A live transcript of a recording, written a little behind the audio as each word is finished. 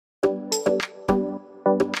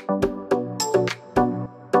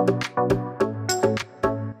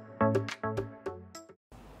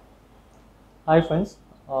Hi friends,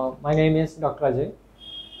 my name is Dr. Ajay.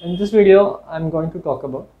 In this video, I am going to talk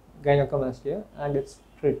about gynecomastia and its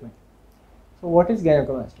treatment. So what is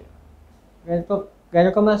gynecomastia?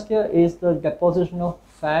 Gynecomastia is the deposition of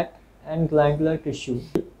fat and glandular tissue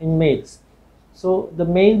in males. So the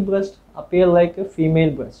male breast appear like a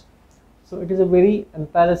female breast. So it is a very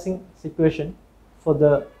embarrassing situation for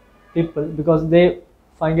the people because they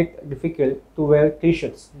find it difficult to wear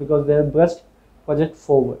t-shirts because their breast project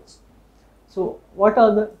forwards. So what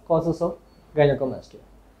are the causes of gynecomastia?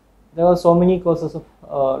 There are so many causes of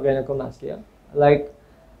gynecomastia. Like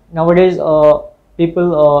nowadays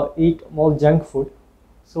people eat more junk food,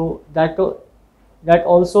 so that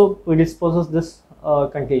also predisposes this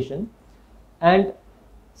condition, and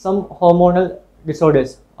some hormonal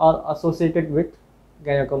disorders are associated with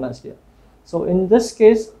gynecomastia. So in this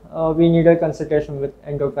case we need a consultation with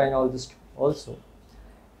endocrinologist also.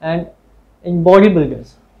 And in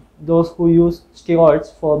bodybuilders, those who use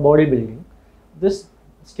steroids for bodybuilding, this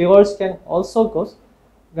steroids can also cause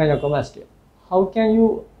gynecomastia. How can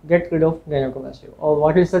you get rid of gynecomastia, or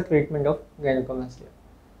what is the treatment of gynecomastia?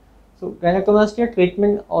 So gynecomastia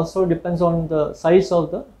treatment also depends on the size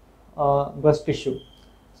of the breast tissue.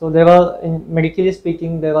 So there are, in medically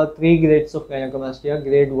speaking, there are 3 grades of gynecomastia: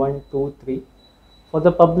 grade 1, 2, 3. For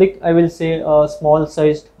the public, I will say small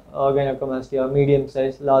sized gynecomastia, medium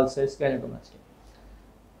sized, large sized gynecomastia.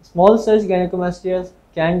 Small sized gynecomastia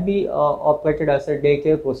can be operated as a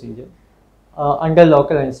daycare procedure under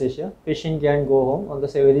local anesthesia. Patient can go home on the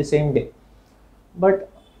very same day. But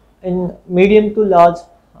in medium to large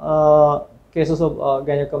cases of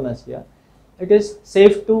gynecomastia, it is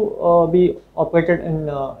safe to be operated in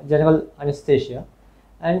general anesthesia,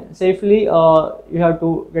 and safely you have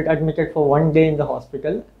to get admitted for 1 day in the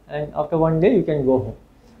hospital, and after 1 day you can go home.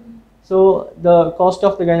 So the cost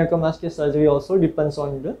of the gynecomastia surgery also depends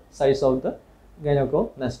on the size of the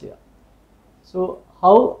gynecomastia. So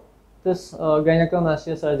how this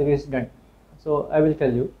gynecomastia surgery is done? So I will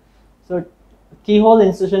tell you. So keyhole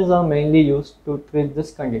incisions are mainly used to treat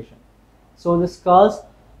this condition. So the scars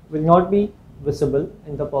will not be visible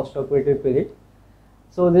in the postoperative period.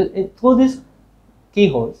 So through these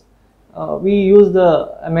keyholes, we use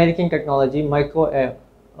the American technology micro air,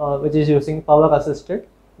 which is using power assisted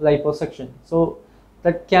liposuction. So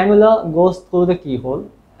that cannula goes through the keyhole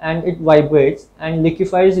and it vibrates and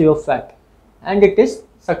liquefies your fat, and it is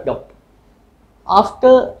sucked out.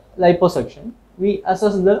 After liposuction, we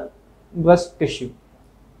assess the breast tissue.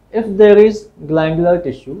 If there is glandular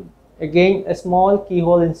tissue, again a small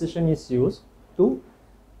keyhole incision is used to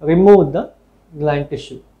remove the gland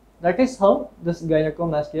tissue. That is how this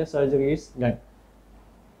gynecomastia surgery is done.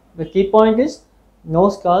 The key point is no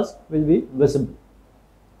scars will be visible.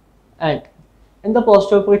 And in the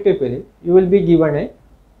postoperative period, you will be given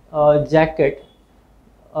a jacket,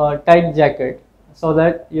 tight jacket, so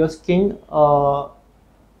that your skin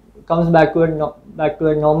comes back to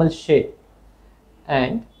a normal shape.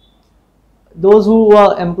 And those who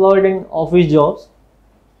are employed in office jobs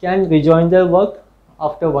can rejoin their work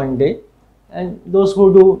after 1 day, and those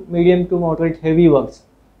who do medium to moderate heavy works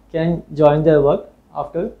can join their work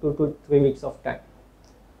after 2 to 3 weeks of time.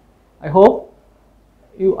 I hope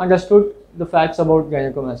you understood the facts about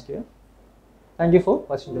gynecomastia. Thank you for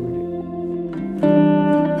watching the video.